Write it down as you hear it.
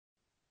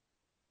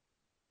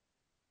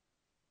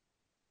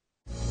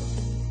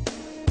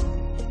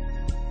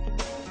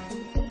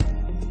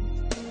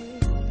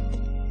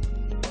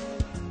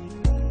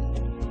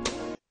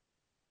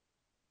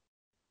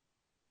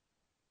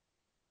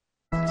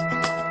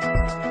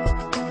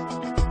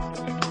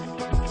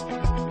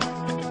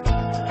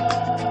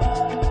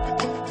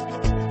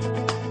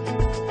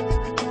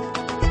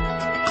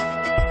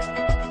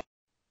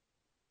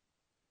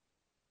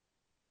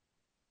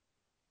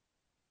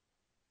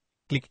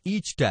Click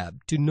each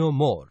tab to know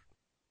more.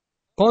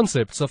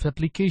 Concepts of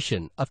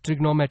application of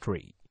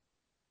trigonometry.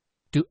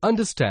 To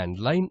understand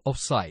line of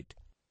sight,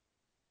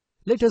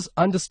 let us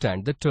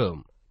understand the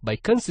term by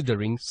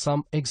considering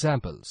some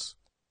examples.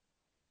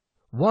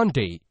 One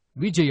day,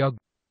 Vijaya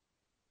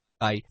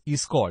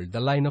is called the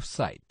line of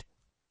sight.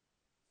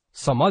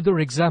 Some other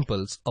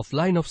examples of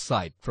line of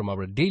sight from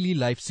our daily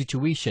life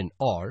situation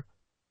are: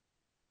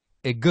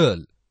 a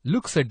girl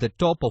looks at the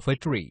top of a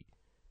tree,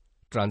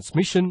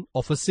 transmission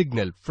of a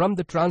signal from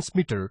the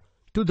transmitter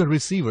to the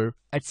receiver,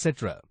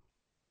 etc.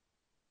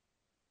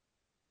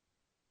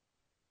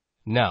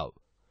 Now,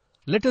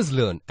 let us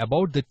learn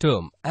about the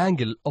term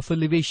angle of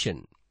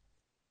elevation.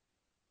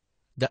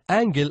 The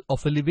angle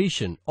of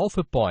elevation of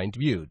a point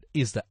viewed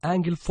is the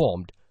angle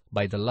formed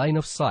by the line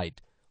of sight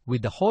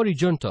with the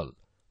horizontal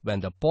when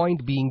the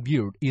point being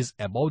viewed is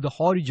above the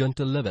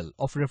horizontal level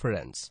of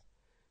reference.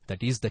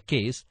 That is the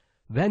case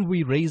when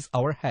we raise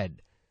our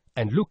head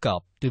and look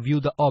up to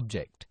view the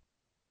object.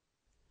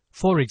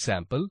 For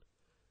example,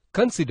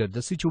 consider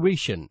the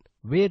situation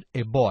where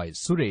a boy,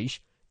 Suresh,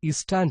 is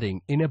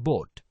standing in a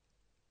boat.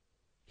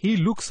 He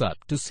looks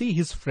up to see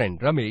his friend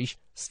Ramesh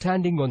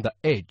standing on the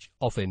edge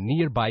of a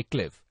nearby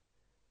cliff.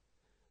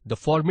 The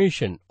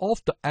formation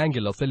of the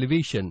angle of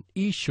elevation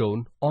is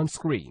shown on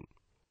screen.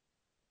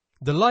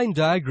 The line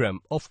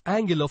diagram of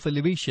angle of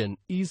elevation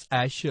is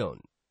as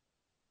shown.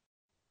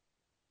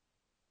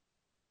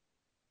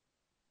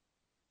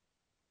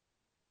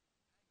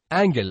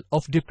 Angle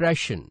of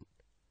depression.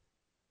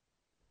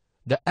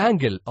 The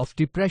angle of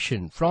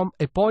depression from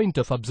a point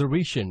of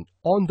observation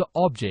on the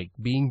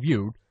object being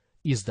viewed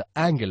is the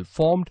angle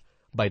formed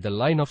by the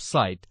line of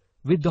sight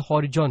with the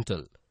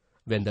horizontal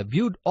when the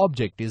viewed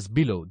object is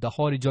below the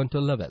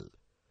horizontal level.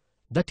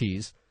 That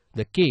is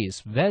the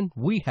case when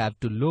we have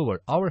to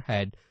lower our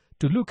head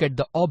to look at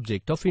the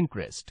object of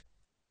interest.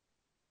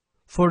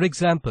 For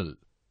example,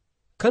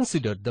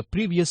 consider the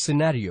previous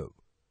scenario.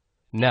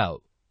 Now,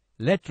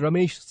 let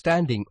Ramesh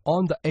standing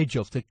on the edge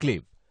of the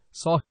cliff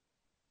saw.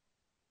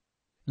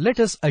 Let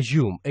us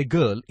assume a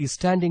girl is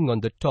standing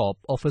on the top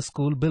of a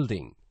school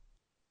building.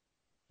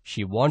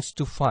 She wants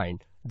to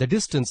find the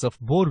distance of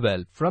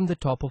borewell from the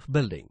top of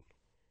building.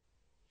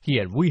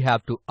 Here we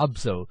have to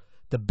observe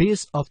the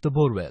base of the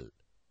borewell.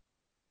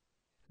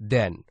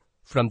 Then,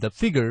 from the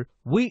figure,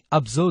 we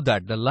observe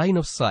that the line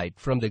of sight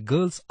from the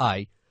girl's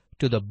eye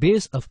to the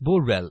base of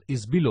borewell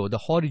is below the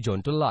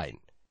horizontal line.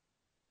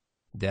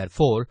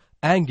 Therefore,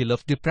 angle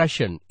of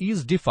depression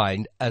is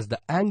defined as the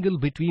angle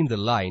between the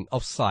line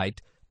of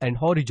sight and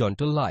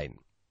horizontal line.